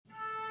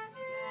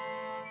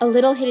A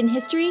little hidden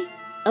history,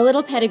 a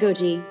little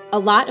pedagogy, a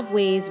lot of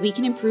ways we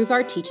can improve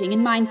our teaching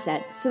and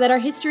mindset so that our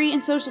history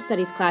and social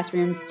studies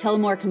classrooms tell a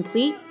more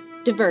complete,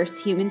 diverse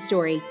human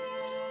story.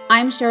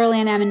 I'm Cheryl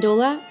Ann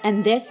Amendola,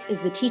 and this is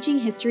the Teaching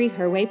History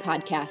Her Way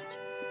podcast.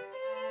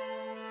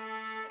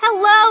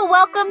 Hello,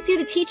 welcome to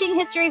the Teaching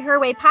History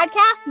Her Way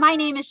podcast. My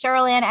name is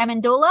Cheryl Ann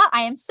Amendola.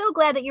 I am so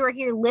glad that you are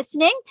here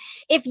listening.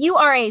 If you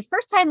are a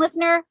first-time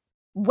listener,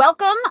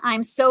 welcome.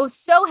 I'm so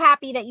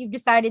happy that you've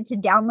decided to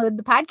download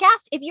the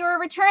podcast. If you're a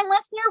return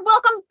listener,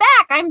 welcome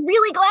back. I'm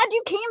really glad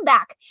you came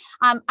back.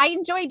 I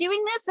enjoy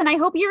doing this, and I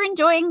hope you're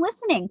enjoying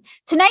listening.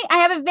 Tonight, I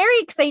have a very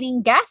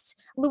exciting guest,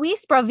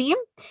 Luis Bravim.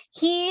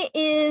 He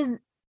is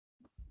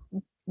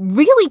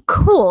really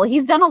cool.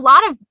 He's done a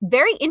lot of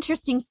very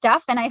interesting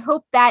stuff, and I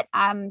hope that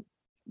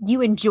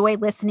you enjoy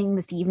listening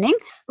this evening.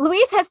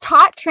 Luis has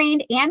taught,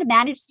 trained, and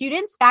managed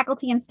students,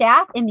 faculty, and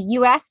staff in the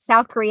U.S.,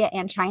 South Korea,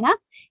 and China.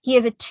 He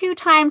is a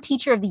two-time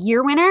Teacher of the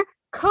Year winner,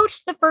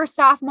 coached the first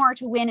sophomore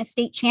to win a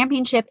state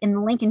championship in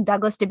the Lincoln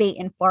Douglas debate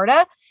in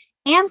Florida,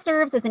 and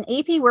serves as an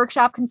AP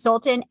workshop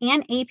consultant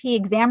and AP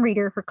exam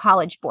reader for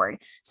College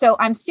Board. So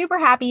I'm super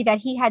happy that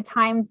he had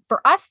time for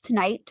us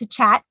tonight to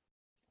chat.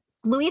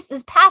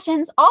 Luis's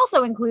passions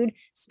also include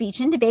speech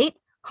and debate,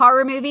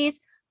 horror movies,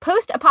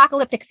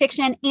 post-apocalyptic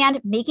fiction, and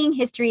making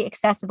history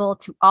accessible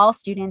to all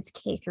students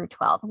K through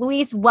 12.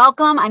 Luis,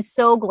 welcome. I'm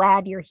so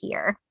glad you're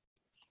here.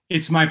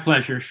 It's my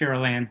pleasure,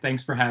 Cheryl Ann.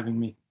 Thanks for having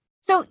me.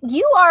 So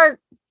you are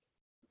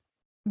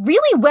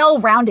really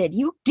well-rounded.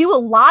 You do a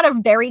lot of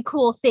very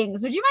cool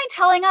things. Would you mind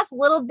telling us a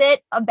little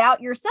bit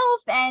about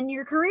yourself and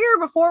your career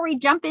before we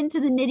jump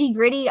into the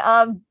nitty-gritty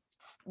of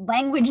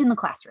language in the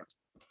classroom?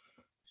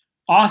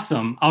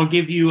 Awesome. I'll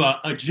give you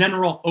a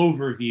general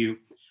overview.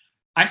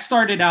 I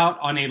started out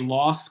on a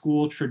law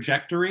school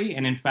trajectory,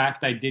 and in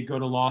fact, I did go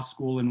to law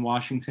school in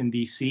Washington,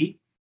 D.C.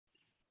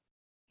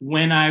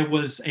 When I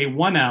was a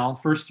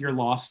 1L, first-year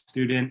law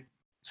student,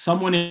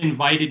 someone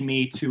invited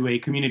me to a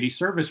community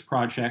service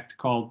project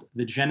called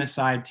the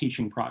Genocide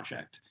Teaching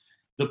Project.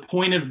 The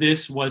point of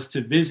this was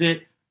to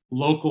visit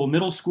local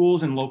middle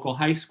schools and local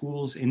high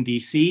schools in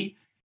D.C.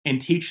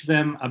 and teach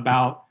them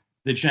about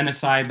the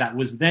genocide that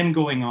was then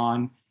going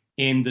on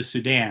in the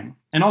Sudan,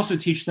 and also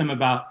teach them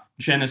about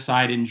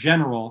genocide in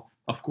general,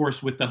 of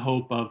course, with the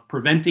hope of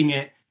preventing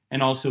it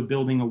and also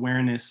building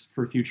awareness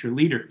for future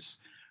leaders.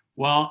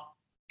 Well,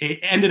 it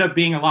ended up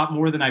being a lot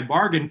more than I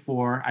bargained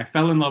for. I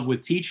fell in love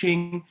with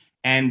teaching,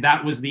 and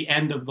that was the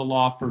end of the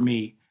law for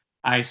me.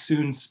 I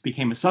soon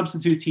became a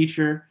substitute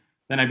teacher,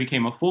 then I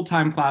became a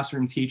full-time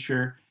classroom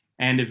teacher,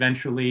 and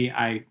eventually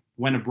I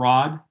went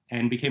abroad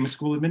and became a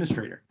school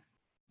administrator.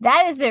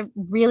 That is a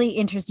really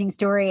interesting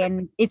story.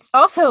 And it's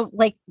also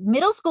like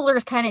middle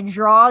schoolers kind of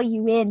draw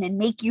you in and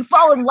make you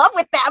fall in love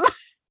with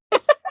them.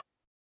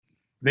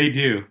 They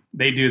do.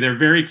 They're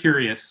very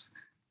curious.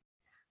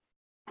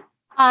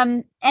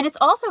 And it's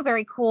also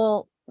very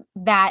cool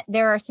that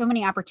there are so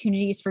many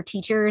opportunities for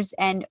teachers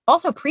and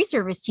also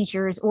pre-service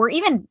teachers, or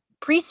even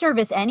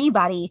pre-service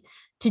anybody,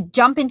 to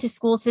jump into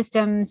school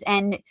systems,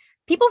 and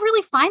people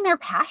really find their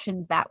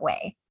passions that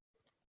way.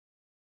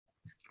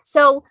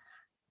 So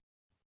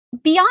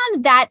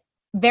beyond that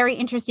very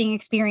interesting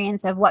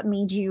experience of what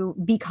made you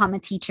become a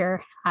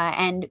teacher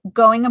and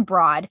going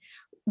abroad,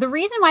 the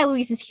reason why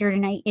Luis is here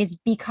tonight is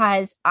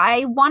because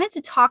I wanted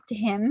to talk to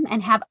him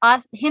and have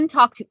him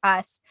talk to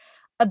us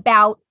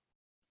about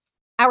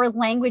our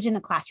language in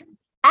the classroom.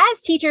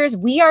 As teachers,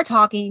 we are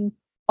talking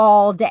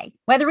all day,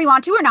 whether we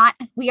want to or not.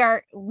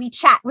 We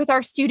chat with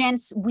our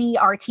students. We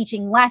are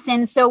teaching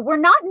lessons. So we're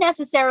not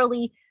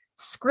necessarily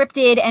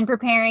scripted and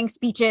preparing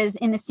speeches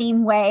in the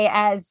same way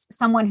as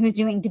someone who's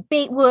doing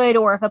debate would,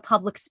 or if a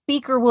public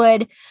speaker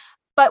would,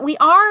 but we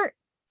are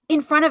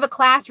in front of a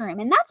classroom,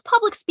 and that's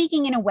public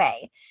speaking in a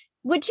way.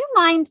 Would you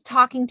mind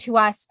talking to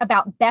us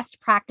about best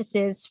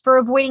practices for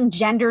avoiding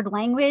gendered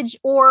language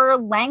or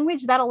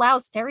language that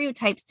allows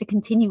stereotypes to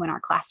continue in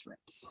our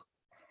classrooms?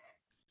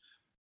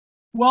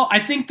 Well, I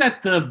think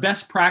that the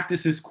best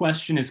practices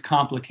question is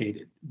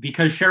complicated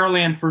because, Cheryl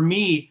Ann, for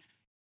me,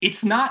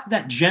 it's not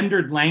that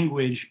gendered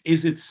language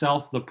is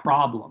itself the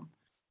problem.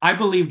 I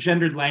believe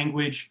gendered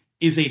language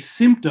is a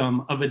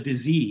symptom of a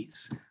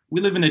disease. We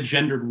live in a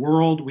gendered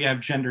world. We have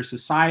gender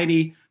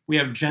society. We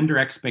have gender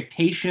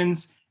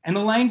expectations. And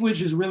the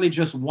language is really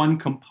just one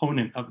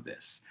component of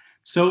this.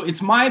 So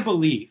it's my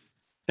belief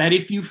that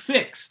if you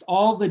fixed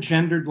all the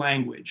gendered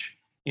language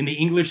in the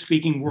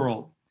English-speaking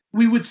world,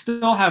 we would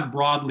still have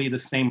broadly the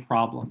same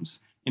problems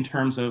in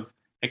terms of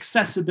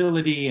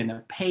accessibility and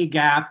a pay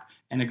gap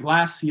and a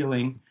glass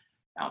ceiling.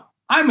 Now,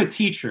 I'm a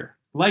teacher.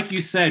 Like you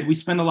said, we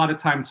spend a lot of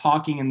time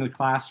talking in the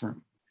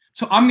classroom.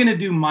 So I'm going to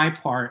do my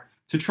part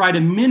to try to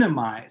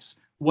minimize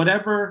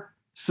whatever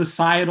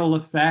societal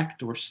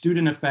effect or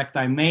student effect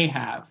I may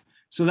have,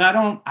 so that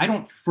I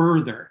don't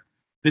further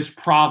this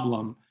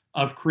problem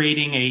of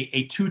creating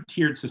a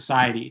two-tiered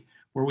society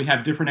where we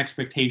have different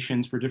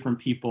expectations for different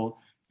people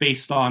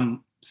based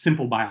on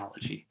simple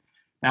biology.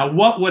 Now,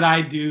 what would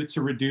I do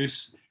to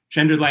reduce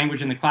gendered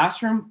language in the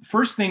classroom?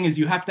 First thing is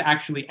you have to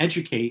actually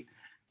educate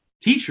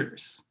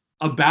teachers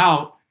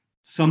about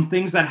some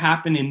things that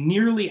happen in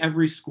nearly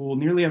every school,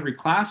 nearly every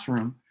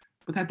classroom,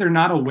 but that they're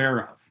not aware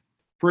of.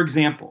 For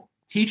example,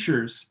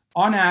 teachers,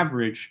 on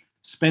average,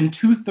 spend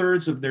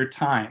 2/3 of their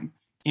time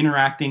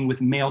interacting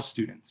with male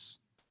students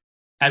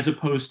as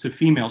opposed to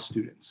female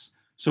students.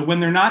 So when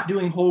they're not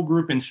doing whole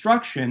group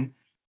instruction,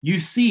 you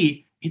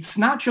see it's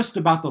not just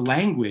about the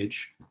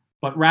language,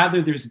 but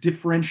rather there's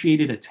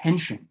differentiated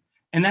attention.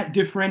 And that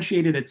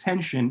differentiated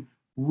attention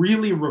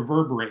really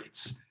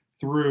reverberates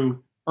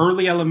through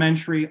early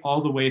elementary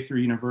all the way through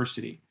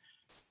university.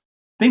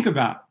 Think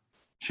about,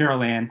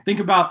 Cheryl Ann, think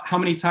about how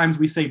many times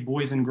we say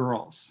boys and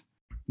girls,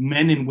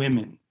 men and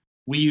women.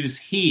 We use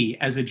he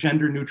as a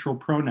gender neutral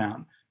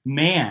pronoun,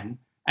 man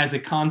as a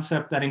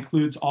concept that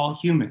includes all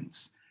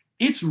humans.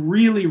 It's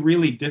really,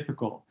 really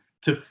difficult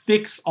to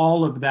fix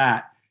all of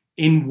that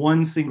in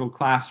one single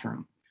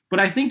classroom. But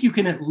I think you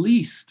can at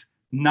least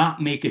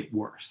not make it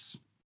worse.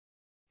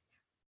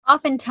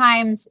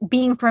 Oftentimes,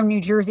 being from New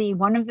Jersey,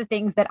 one of the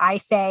things that I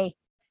say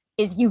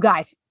is you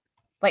guys,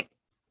 like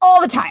all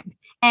the time.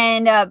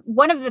 And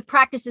one of the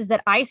practices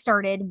that I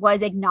started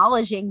was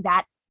acknowledging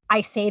that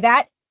I say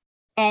that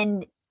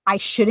and I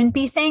shouldn't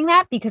be saying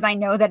that, because I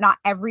know that not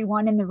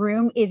everyone in the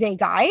room is a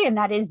guy, and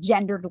that is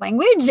gendered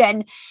language.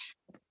 And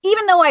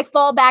even though I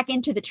fall back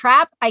into the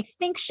trap, I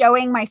think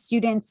showing my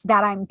students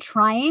that I'm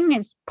trying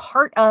is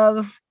part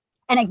of,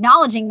 and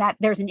acknowledging that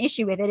there's an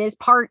issue with it is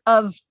part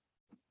of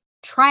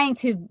trying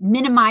to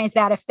minimize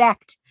that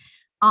effect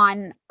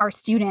on our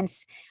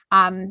students.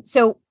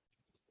 So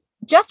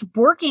just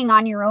working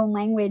on your own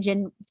language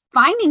and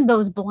finding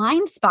those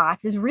blind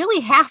spots is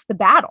really half the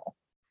battle.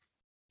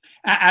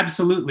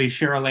 Absolutely,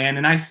 Cheryl Ann.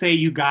 And I say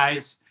you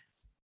guys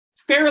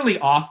fairly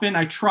often.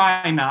 I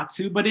try not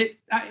to, but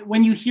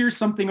when you hear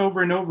something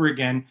over and over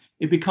again,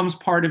 it becomes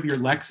part of your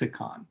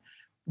lexicon.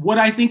 What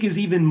I think is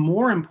even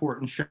more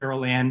important,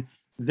 Cheryl Ann,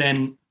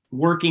 than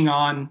working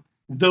on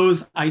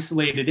those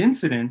isolated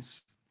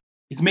incidents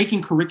is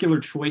making curricular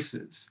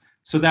choices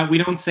so that we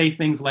don't say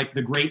things like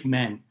the great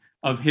men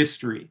of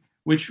history,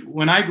 which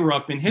when I grew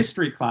up in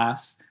history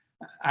class,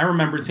 I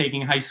remember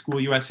taking high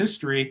school US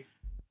history.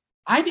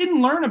 I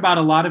didn't learn about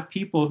a lot of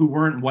people who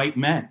weren't white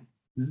men,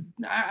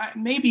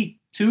 maybe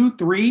 2,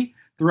 3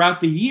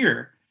 throughout the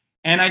year.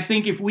 And I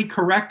think if we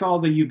correct all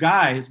the you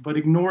guys, but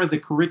ignore the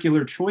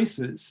curricular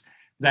choices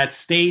that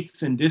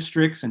states and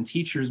districts and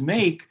teachers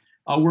make,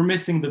 we're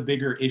missing the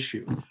bigger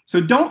issue.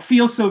 So don't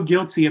feel so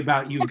guilty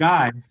about you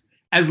guys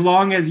as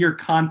long as your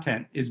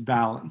content is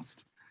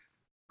balanced.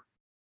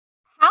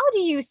 How do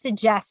you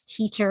suggest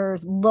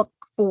teachers look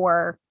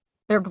for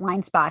their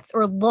blind spots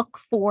or look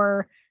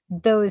for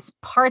those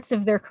parts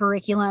of their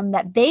curriculum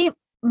that they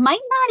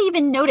might not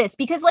even notice?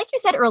 Because like you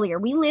said earlier,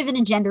 we live in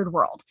a gendered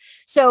world.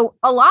 So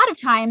a lot of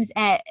times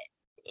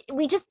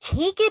we just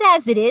take it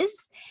as it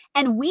is,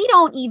 and we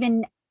don't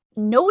even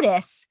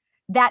notice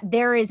that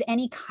there is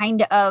any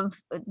kind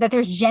of, that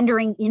there's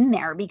gendering in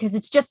there, because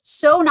it's just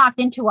so knocked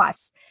into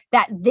us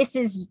that this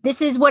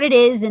is what it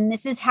is and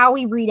this is how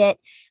we read it.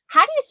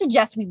 How do you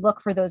suggest we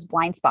look for those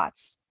blind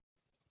spots?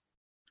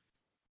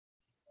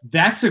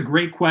 That's a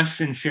great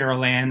question,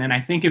 Cheryl Ann. And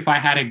I think if I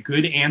had a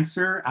good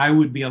answer, I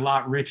would be a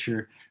lot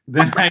richer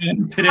than I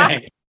am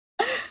today.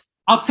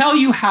 I'll tell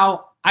you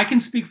how, I can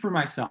speak for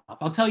myself.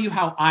 I'll tell you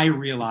how I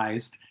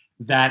realized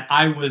that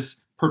I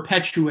was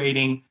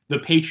perpetuating the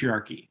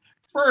patriarchy.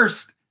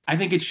 First, I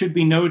think it should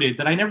be noted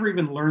that I never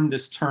even learned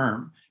this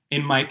term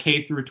in my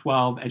K through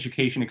 12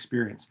 education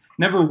experience.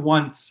 Never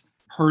once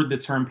heard the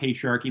term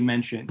patriarchy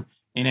mentioned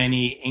in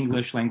any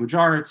English language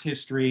arts,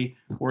 history,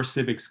 or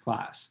civics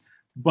class.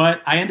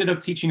 But I ended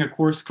up teaching a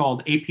course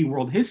called AP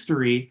World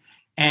History,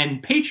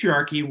 and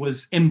patriarchy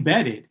was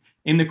embedded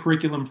in the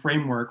curriculum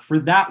framework for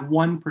that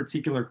one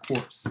particular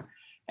course.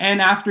 And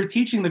after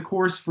teaching the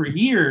course for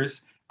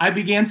years, I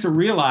began to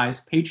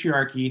realize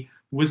patriarchy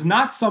was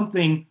not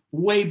something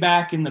way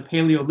back in the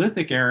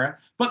Paleolithic era,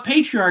 but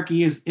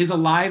patriarchy is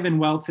alive and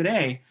well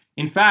today.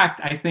 In fact,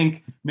 I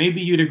think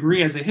maybe you'd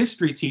agree as a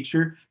history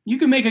teacher, you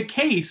can make a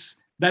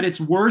case that it's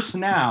worse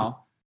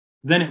now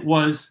than it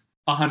was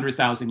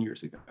 100,000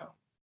 years ago.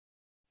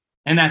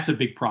 And that's a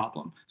big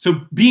problem.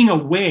 So being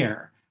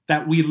aware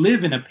that we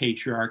live in a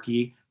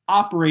patriarchy,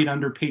 operate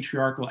under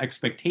patriarchal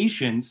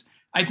expectations,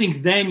 I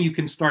think then you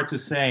can start to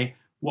say,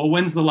 well,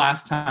 when's the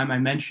last time I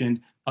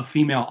mentioned a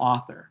female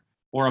author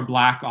or a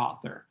Black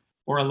author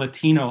or a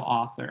Latino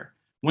author?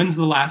 When's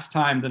the last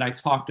time that I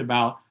talked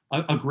about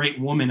a great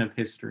woman of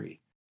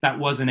history that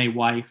wasn't a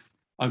wife,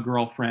 a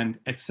girlfriend,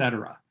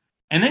 etc.?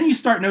 And then you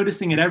start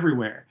noticing it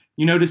everywhere.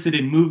 You notice it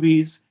in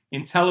movies,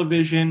 in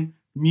television,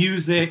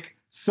 music,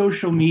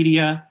 social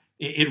media.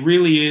 It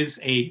really is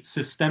a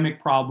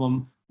systemic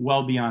problem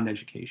well beyond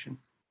education.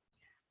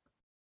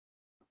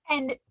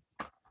 And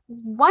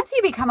once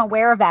you become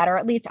aware of that, or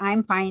at least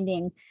I'm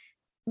finding,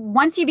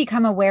 once you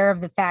become aware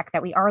of the fact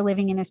that we are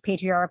living in this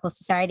patriarchal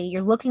society,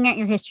 you're looking at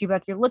your history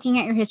book, you're looking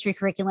at your history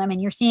curriculum,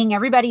 and you're seeing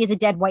everybody is a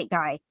dead white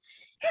guy.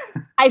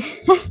 I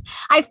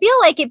I feel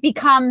like it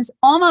becomes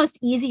almost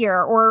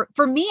easier, or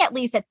for me at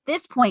least at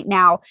this point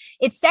now,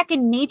 it's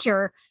second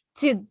nature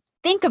to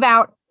think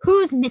about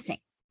who's missing.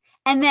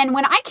 And then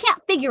when I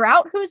can't figure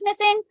out who's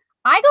missing,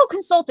 I go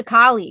consult a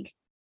colleague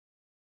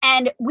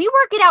and we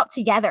work it out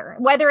together,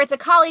 whether it's a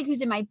colleague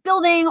who's in my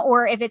building,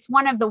 or if it's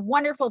one of the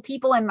wonderful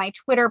people in my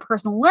Twitter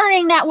personal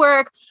learning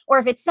network, or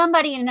if it's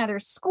somebody in another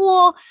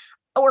school,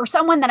 or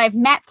someone that I've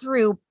met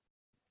through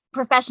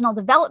professional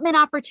development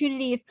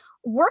opportunities.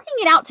 Working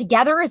it out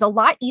together is a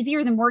lot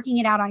easier than working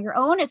it out on your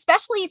own,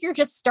 especially if you're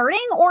just starting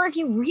or if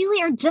you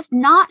really are just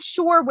not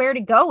sure where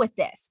to go with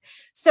this.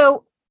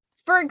 So,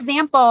 for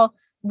example,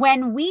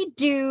 when we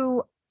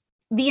do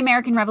the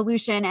American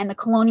Revolution and the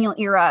colonial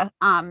era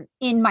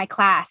in my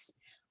class,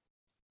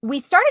 we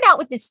started out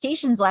with this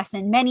stations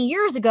lesson many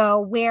years ago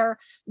where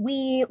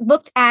we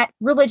looked at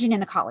religion in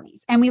the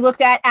colonies, and we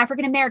looked at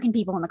African-American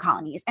people in the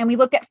colonies, and we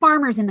looked at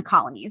farmers in the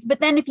colonies. But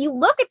then if you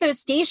look at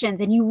those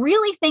stations and you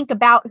really think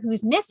about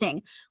who's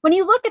missing, when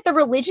you look at the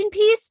religion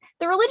piece,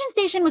 the religion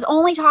station was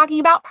only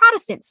talking about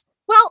Protestants.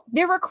 Well,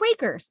 there were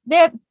Quakers,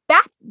 there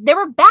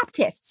were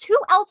Baptists. Who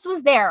else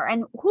was there?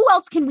 And who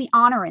else can we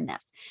honor in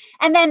this?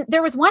 And then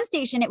there was one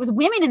station, it was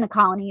women in the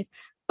colonies.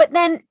 But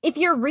then if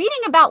you're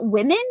reading about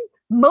women,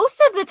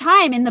 most of the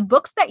time in the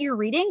books that you're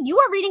reading, you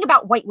are reading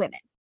about white women.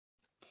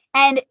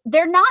 And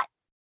they're not,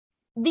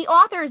 the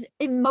authors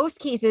in most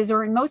cases,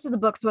 or in most of the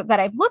books that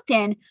I've looked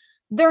in,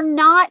 they're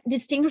not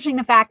distinguishing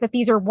the fact that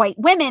these are white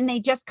women. They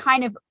just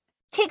kind of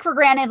take for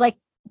granted, like,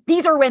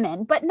 these are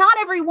women, but not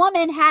every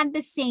woman had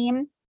the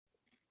same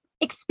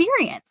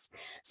experience.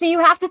 So you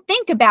have to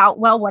think about,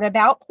 well, what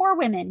about poor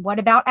women? What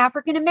about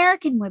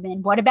African-American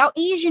women? What about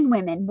Asian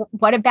women?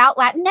 What about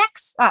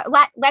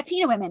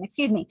Latina women?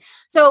 Excuse me.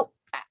 So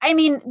I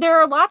mean, there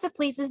are lots of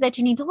places that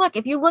you need to look.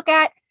 If you look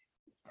at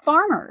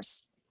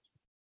farmers,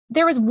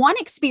 there was one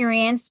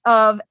experience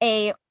of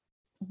a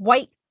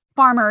white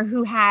farmer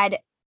who had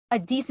a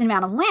decent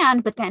amount of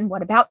land, but then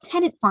what about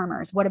tenant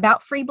farmers? What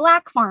about free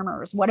Black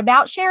farmers? What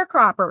about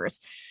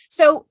sharecroppers?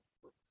 So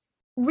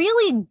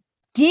really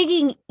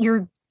digging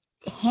your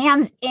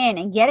hands in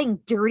and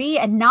getting dirty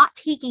and not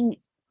taking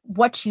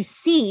what you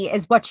see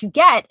as what you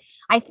get,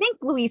 I think,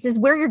 Luis, is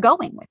where you're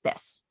going with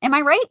this. Am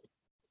I right?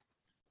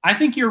 I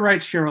think you're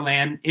right, Cheryl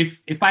Ann.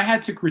 If I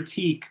had to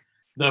critique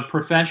the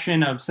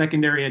profession of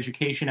secondary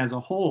education as a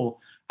whole,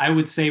 I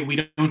would say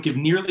we don't give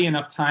nearly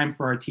enough time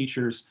for our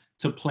teachers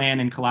to plan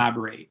and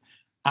collaborate.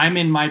 I'm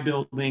in my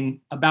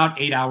building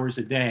about 8 hours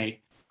a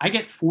day. I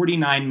get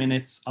 49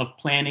 minutes of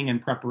planning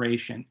and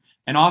preparation,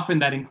 and often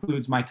that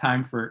includes my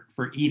time for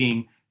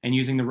eating and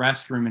using the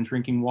restroom and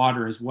drinking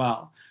water as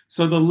well.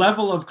 So the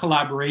level of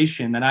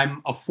collaboration that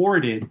I'm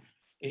afforded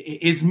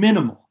is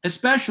minimal,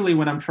 especially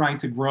when I'm trying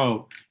to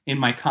grow in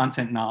my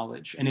content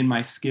knowledge and in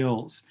my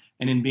skills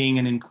and in being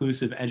an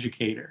inclusive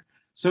educator.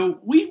 So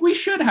we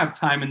should have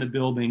time in the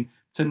building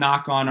to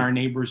knock on our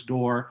neighbor's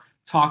door,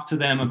 talk to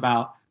them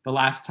about the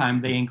last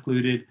time they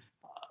included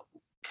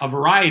a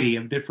variety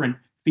of different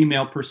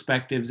female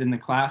perspectives in the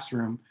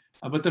classroom.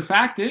 But the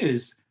fact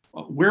is,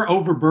 we're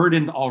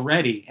overburdened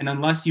already. And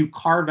unless you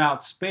carve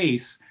out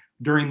space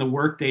during the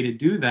workday to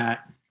do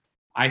that,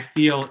 I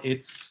feel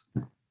it's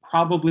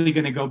probably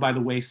going to go by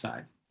the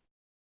wayside.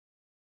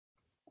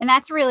 And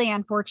that's really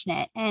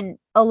unfortunate. And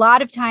a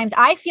lot of times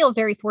I feel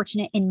very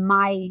fortunate in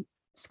my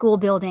school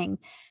building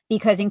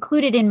because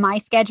included in my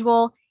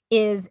schedule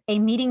is a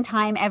meeting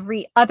time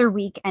every other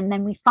week. And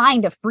then we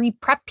find a free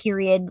prep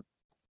period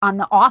on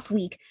the off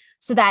week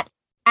so that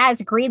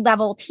as grade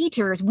level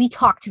teachers, we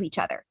talk to each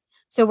other.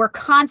 So we're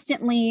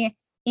constantly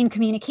in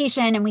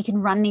communication and we can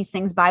run these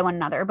things by one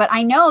another. But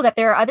I know that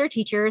there are other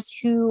teachers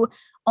who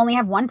only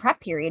have one prep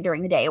period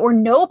during the day or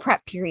no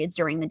prep periods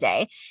during the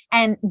day.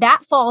 And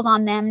that falls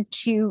on them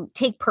to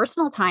take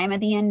personal time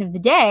at the end of the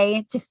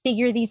day to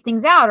figure these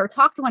things out or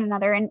talk to one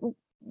another. And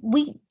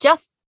we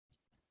just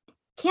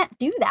can't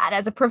do that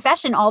as a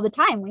profession all the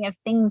time. We have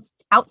things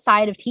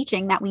outside of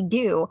teaching that we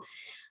do.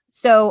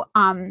 So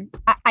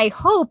I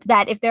hope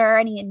that if there are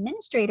any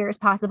administrators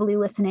possibly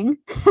listening,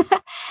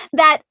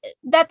 that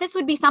this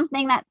would be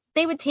something that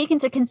they would take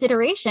into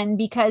consideration,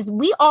 because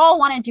we all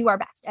want to do our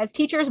best as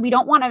teachers. We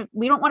don't want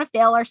to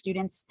fail our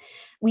students.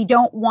 We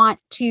don't want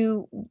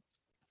to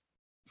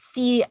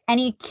see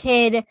any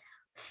kid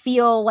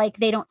feel like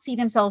they don't see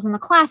themselves in the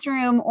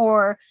classroom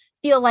or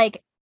feel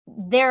like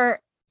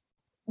their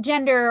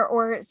gender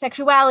or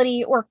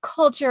sexuality or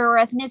culture or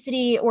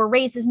ethnicity or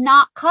race is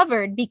not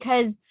covered,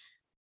 because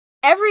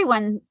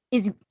everyone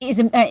is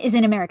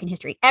in American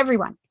history,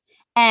 everyone.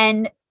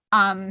 And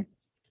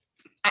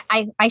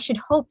I should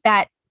hope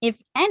that if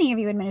any of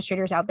you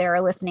administrators out there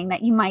are listening,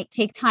 that you might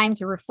take time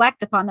to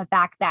reflect upon the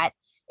fact that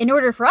in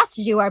order for us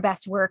to do our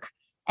best work,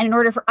 and in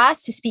order for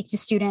us to speak to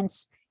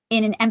students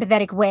in an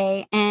empathetic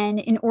way, and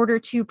in order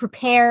to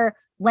prepare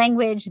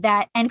language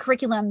and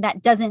curriculum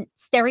that doesn't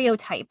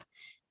stereotype,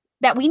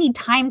 that we need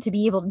time to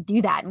be able to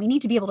do that. And we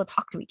need to be able to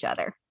talk to each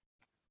other.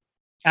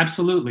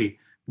 Absolutely.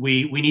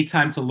 We need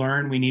time to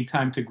learn. We need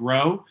time to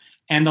grow.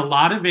 And a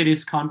lot of it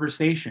is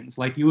conversations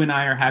like you and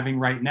I are having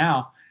right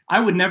now. I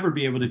would never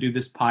be able to do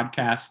this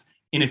podcast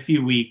in a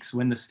few weeks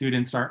when the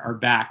students are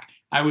back.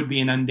 I would be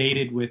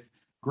inundated with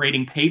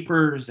grading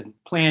papers and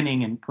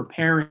planning and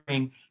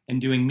preparing and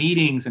doing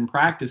meetings and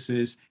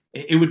practices.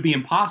 It would be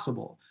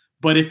impossible.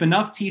 But if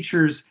enough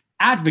teachers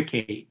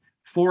advocate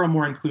for a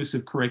more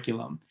inclusive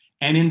curriculum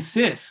and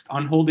insist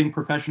on holding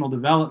professional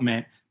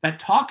development that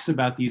talks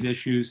about these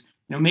issues,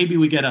 maybe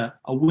we get a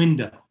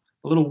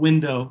little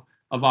window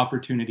of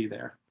opportunity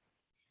there.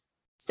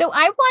 So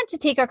I want to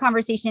take our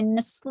conversation in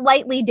a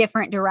slightly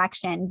different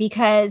direction,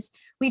 because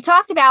we've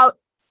talked about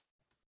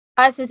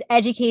us as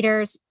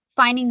educators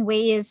finding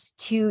ways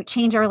to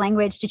change our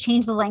language, to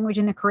change the language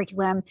in the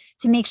curriculum,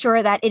 to make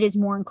sure that it is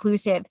more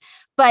inclusive.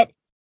 But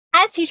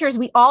as teachers,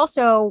 we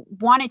also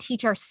want to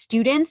teach our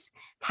students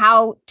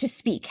how to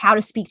speak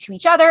to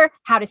each other,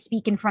 how to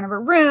speak in front of a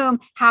room,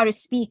 how to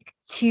speak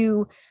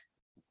to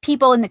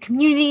people in the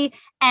community.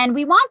 And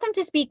we want them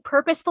to speak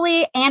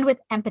purposefully and with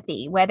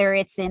empathy, whether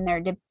it's in their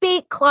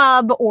debate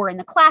club or in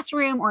the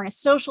classroom or in a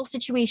social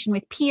situation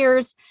with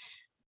peers.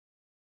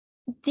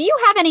 Do you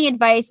have any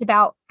advice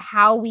about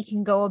how we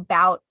can go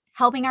about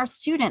helping our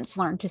students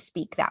learn to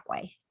speak that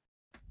way?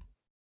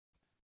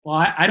 Well,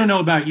 I don't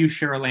know about you,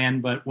 Cheryl Ann,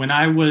 but when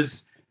I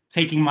was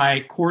taking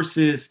my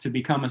courses to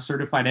become a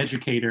certified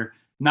educator,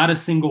 not a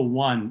single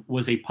one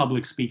was a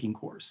public speaking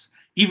course,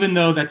 even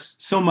though that's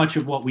so much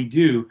of what we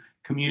do,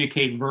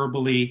 communicate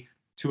verbally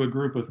to a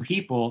group of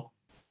people.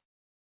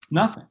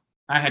 Nothing.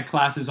 I had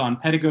classes on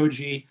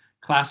pedagogy,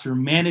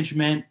 classroom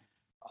management,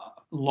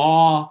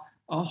 law,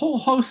 a whole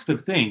host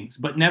of things,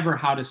 but never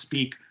how to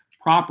speak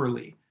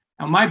properly.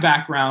 Now, my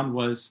background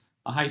was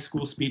a high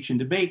school speech and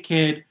debate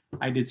kid.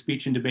 I did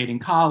speech and debate in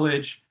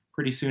college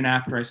pretty soon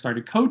after I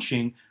started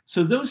coaching.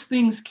 So those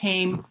things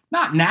came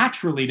not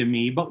naturally to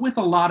me, but with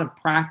a lot of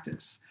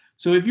practice.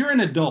 So if you're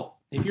an adult,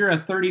 if you're a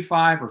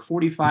 35 or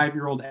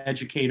 45-year-old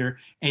educator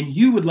and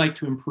you would like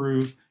to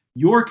improve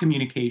your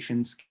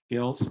communication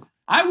skills,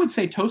 I would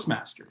say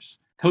Toastmasters.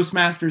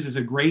 Toastmasters is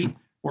a great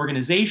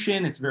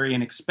organization. It's very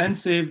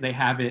inexpensive. They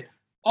have it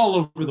all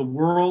over the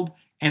world.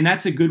 And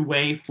that's a good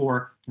way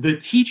for the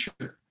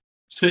teacher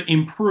to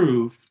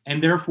improve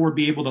and therefore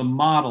be able to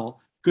model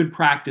good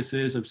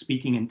practices of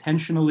speaking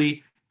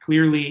intentionally,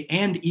 clearly,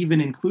 and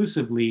even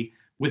inclusively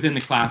within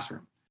the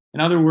classroom. In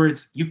other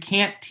words, you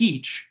can't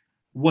teach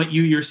what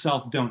you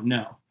yourself don't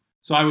know.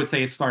 So I would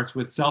say it starts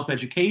with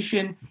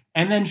self-education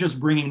and then just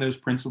bringing those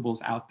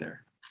principles out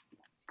there.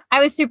 I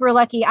was super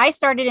lucky. I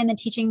started in the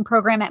teaching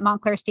program at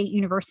Montclair State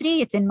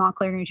University. It's in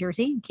Montclair, New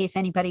Jersey, in case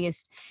anybody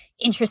is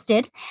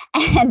interested.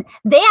 And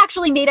they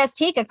actually made us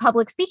take a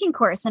public speaking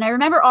course. And I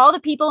remember all the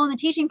people in the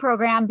teaching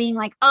program being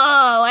like,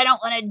 oh, I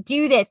don't want to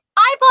do this.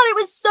 I thought it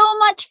was so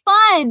much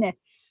fun.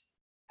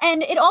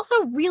 And it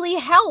also really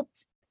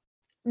helped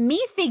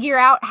me figure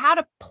out how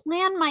to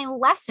plan my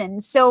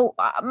lessons. So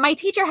my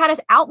teacher had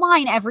us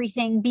outline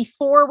everything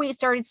before we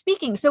started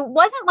speaking. So it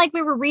wasn't like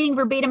we were reading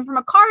verbatim from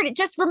a card. It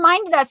just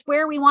reminded us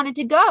where we wanted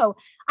to go.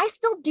 I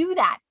still do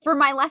that for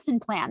my lesson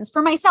plans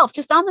for myself.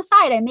 Just on the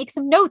side, I make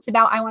some notes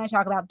about, I want to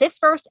talk about this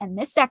first and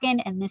this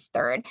second and this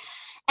third.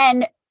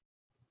 And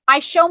I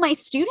show my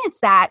students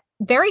that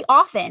very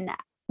often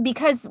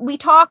because we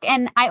talk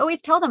and I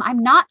always tell them,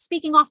 I'm not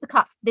speaking off the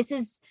cuff.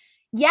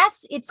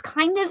 Yes, it's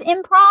kind of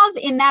improv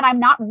in that I'm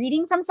not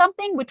reading from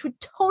something, which would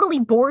totally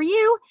bore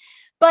you,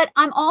 but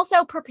I'm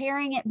also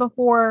preparing it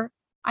before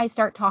I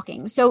start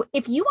talking. So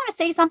if you want to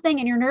say something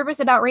and you're nervous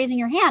about raising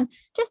your hand,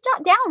 just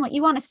jot down what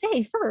you want to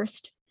say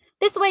first.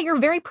 This way you're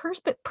very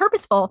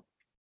purposeful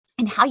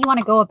in how you want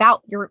to go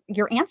about your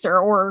answer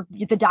or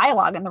the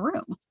dialogue in the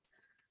room.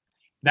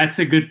 That's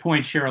a good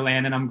point, Cheryl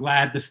Ann, and I'm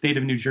glad the state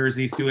of New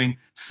Jersey is doing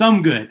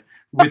some good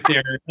with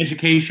their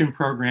education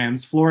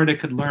programs. Florida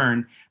could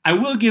learn. I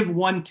will give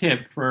one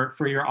tip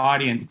for your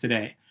audience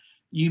today.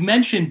 You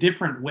mentioned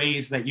different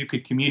ways that you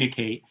could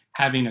communicate,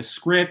 having a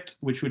script,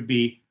 which would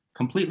be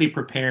completely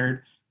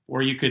prepared,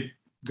 or you could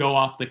go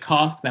off the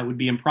cuff, that would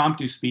be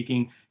impromptu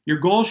speaking. Your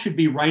goal should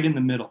be right in the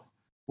middle,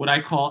 what I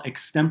call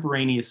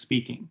extemporaneous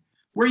speaking,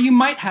 where you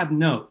might have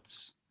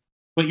notes,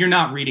 but you're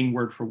not reading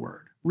word for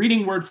word.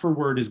 Reading word for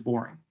word is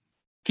boring.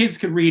 Kids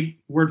could read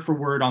word for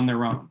word on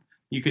their own.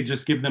 You could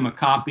just give them a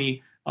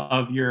copy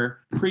of your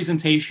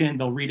presentation.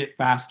 They'll read it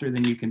faster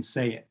than you can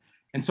say it.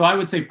 And so I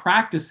would say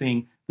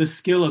practicing the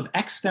skill of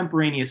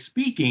extemporaneous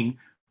speaking,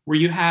 where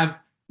you have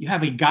a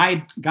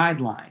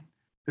guideline.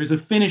 There's a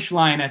finish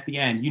line at the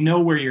end. You know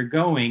where you're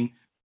going,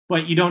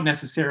 but you don't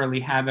necessarily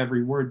have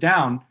every word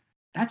down.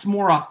 That's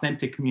more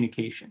authentic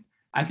communication.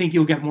 I think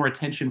you'll get more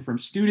attention from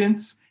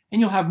students and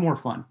you'll have more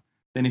fun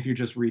than if you're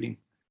just reading.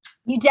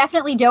 You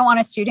definitely don't want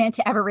a student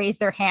to ever raise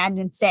their hand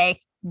and say,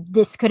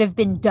 this could have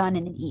been done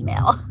in an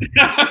email.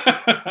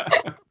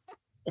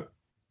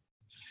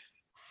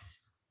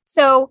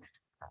 So,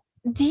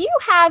 do you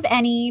have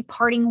any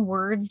parting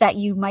words that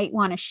you might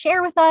want to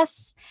share with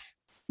us?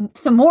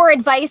 Some more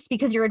advice,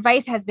 because your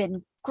advice has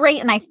been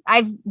great. And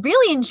I've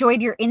really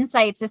enjoyed your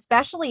insights,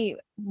 especially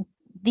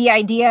the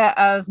idea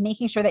of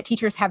making sure that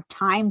teachers have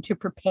time to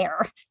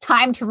prepare,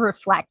 time to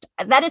reflect.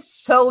 That is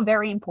so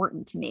very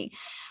important to me.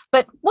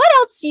 But what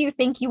else do you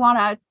think you want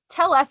to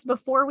tell us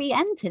before we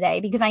end today?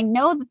 Because I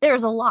know that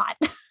there's a lot.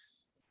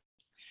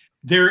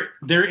 There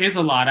is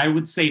a lot. I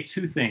would say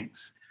two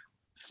things.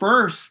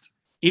 First,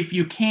 if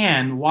you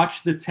can,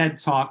 watch the TED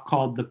Talk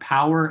called The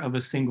Power of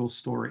a Single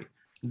Story.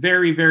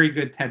 Very, very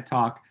good TED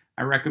Talk.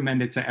 I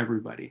recommend it to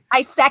everybody.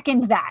 I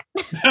second that.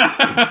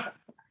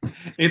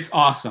 It's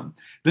awesome.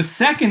 The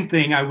second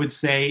thing I would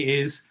say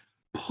is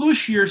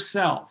push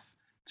yourself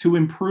to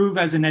improve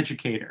as an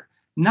educator,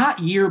 not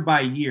year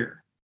by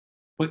year,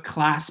 but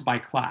class by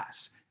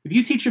class. If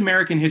you teach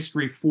American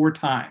history 4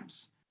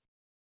 times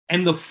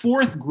and the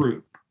 4th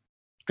group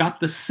got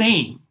the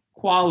same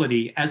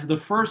quality as the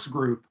first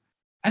group,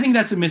 I think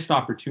that's a missed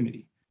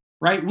opportunity,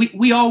 right?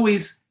 We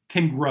always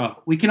can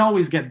grow. We can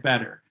always get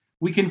better.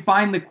 We can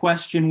find the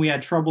question we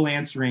had trouble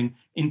answering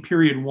in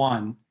period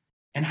 1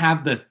 and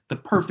have the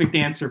perfect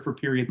answer for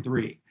period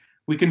 3.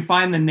 We can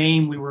find the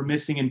name we were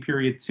missing in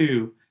period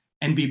 2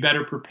 and be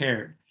better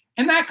prepared.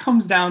 And that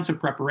comes down to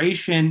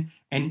preparation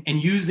and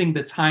using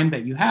the time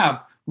that you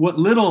have, what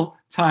little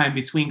time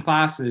between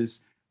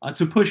classes,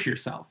 to push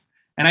yourself.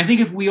 And I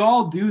think if we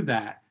all do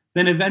that,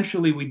 then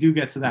eventually we do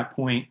get to that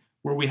point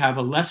where we have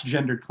a less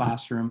gendered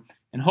classroom.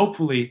 And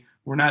hopefully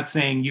we're not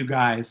saying you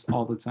guys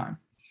all the time.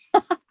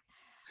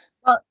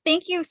 Well,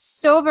 thank you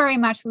so very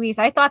much, Luis.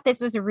 I thought this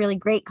was a really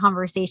great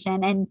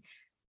conversation and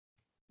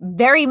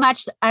very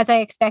much as I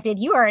expected.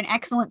 You are an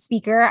excellent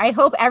speaker. I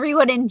hope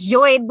everyone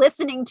enjoyed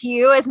listening to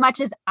you as much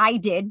as I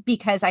did,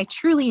 because I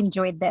truly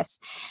enjoyed this.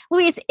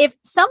 Luis, if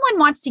someone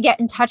wants to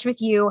get in touch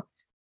with you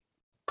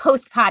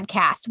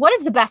post-podcast, what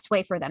is the best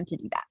way for them to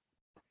do that?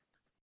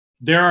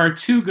 There are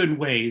 2 good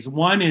ways.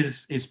 One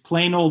is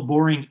plain old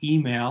boring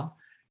email.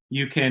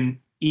 You can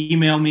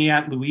email me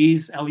at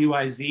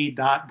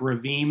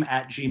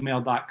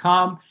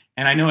luiz.bravim@gmail.com.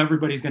 And I know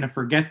everybody's going to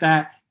forget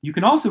that. You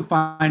can also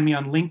find me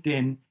on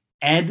LinkedIn,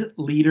 Ed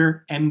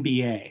Leader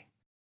MBA.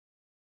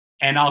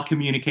 And I'll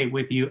communicate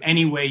with you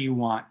any way you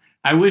want.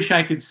 I wish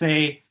I could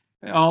say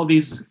all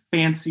these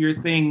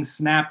fancier things,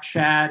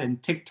 Snapchat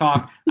and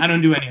TikTok. I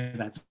don't do any of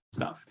that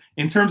stuff.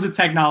 In terms of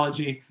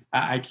technology,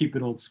 I keep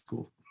it old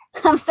school.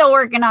 I'm still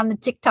working on the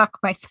TikTok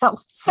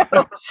myself. So,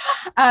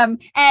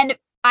 and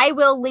I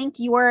will link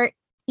your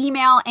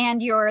email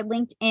and your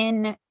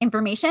LinkedIn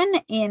information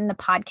in the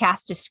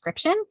podcast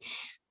description.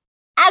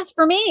 As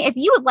for me, if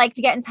you would like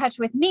to get in touch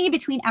with me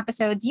between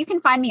episodes, you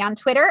can find me on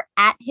Twitter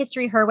at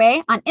History Her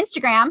Way, on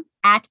Instagram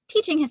at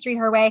Teaching History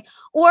Her Way,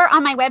 or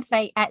on my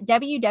website at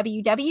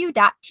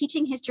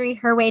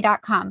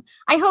www.teachinghistoryherway.com.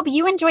 I hope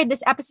you enjoyed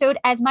this episode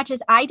as much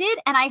as I did,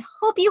 and I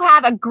hope you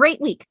have a great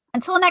week.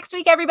 Until next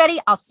week,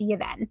 everybody, I'll see you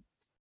then.